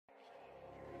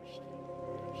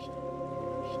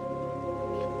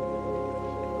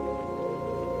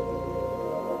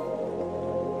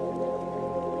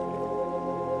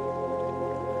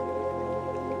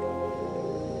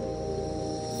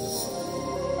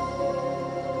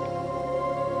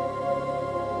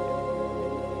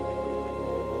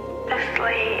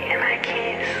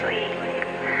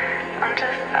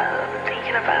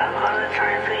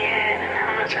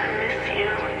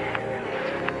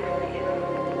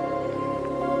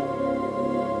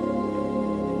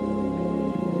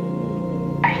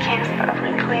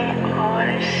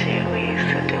shit we used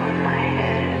to do in my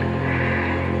head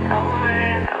over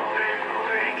and over and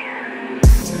over again.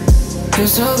 You're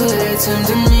so good at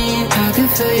tempting me. I can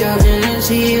feel your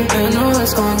energy. I know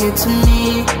it's gonna get to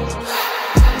me.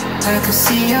 I could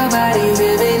see your body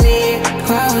vividly.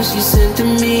 Why was she sent to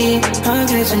me? I'm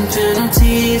catching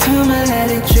penalties. I'ma let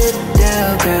it drip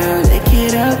down, girl, lick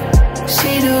it up.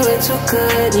 She do it too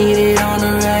good, need it on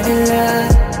a regular.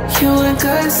 You want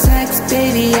good sex,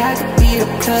 baby, I could be the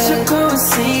plug. So go and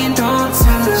see, don't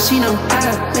tell her. She know how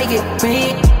to make it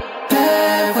rain.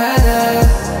 Bad weather,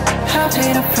 I'll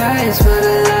pay the price for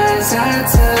the lies I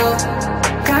tell.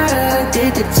 Got her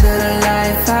addicted to the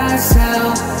life I sell.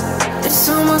 It's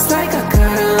almost like I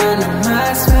got her under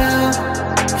my spell.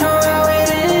 Know how it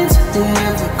ends, it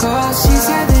never goes. She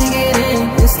said to get in,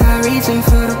 and start reaching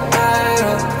for the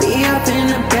bottle. Be up in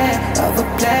the back of a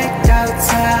blacked out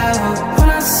tower. When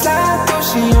I slide through,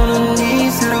 she on her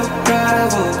knees, little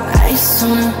bravo. Ice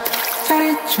on her, got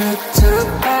it drip to the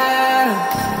bottom.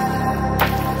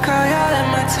 Girl, y'all in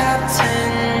my top 10.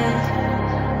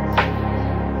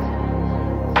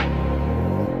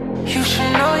 You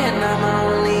should know you're not my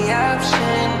only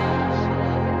option.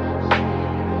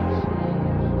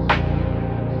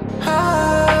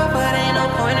 Oh, but ain't no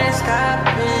point in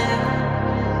stopping,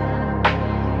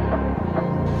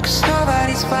 'cause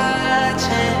nobody's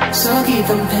watching. So keep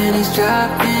them panties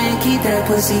dropping, keep that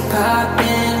pussy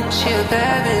popping. She a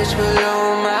bad bitch with low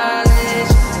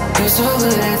mileage. You're so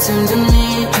good at tempting me.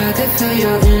 I could feel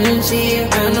your energy.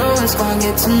 I know it's gonna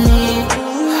get to me.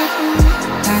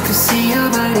 I could see your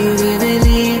body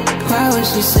vividly. Why was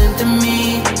she sent to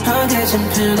me? I'm catching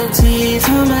penalties.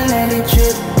 I'ma let it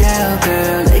drip down,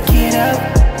 girl, lick it up.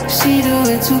 She do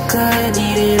it too good,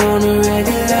 need it on a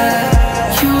regular.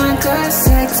 You want good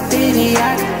sex, baby,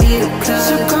 I could be the plug.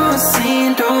 So go and see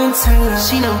and don't tell her.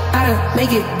 She know how to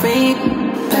make it rain.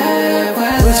 Bad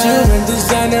weather. Put you in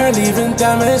designer, leaving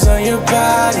diamonds on your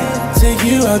body. Take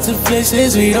you out to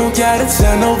places we don't gotta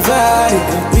tell nobody.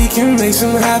 We can make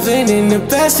some happen in the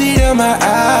backseat of my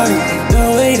Audi.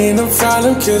 No, it ain't no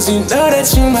problem, 'cause you know that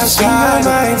you my shawty. You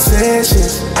know my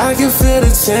intentions, I can feel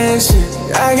the tension.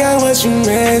 I got what you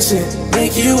mentioned,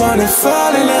 make you wanna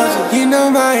fall in love. You know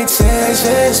my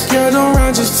intentions, girl, don't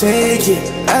run, just take it.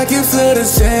 I can feel the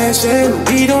tension,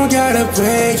 we don't gotta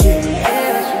break it.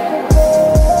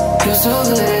 You're so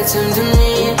good at tempting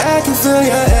me. I can feel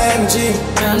your energy.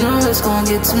 I know it's gonna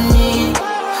get to me.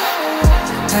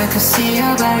 I could see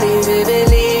your body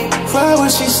vividly. Why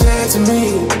was she sent to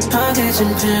me? I'm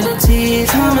catching penalties.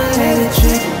 I'ma let it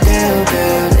drip down,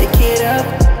 girl, lick it up.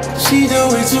 She do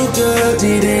it too good,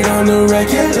 need it on the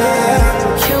regular.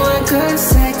 You want good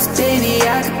sex, baby,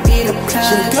 I could be the plug.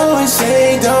 So go and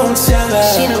say, don't tell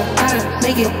her. She know how to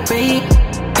make it rain.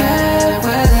 Bad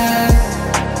weather.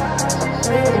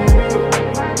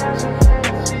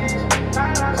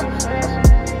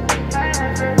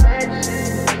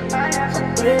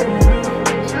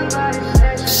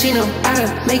 She know how to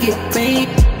make it rain.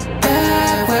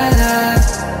 Bad weather.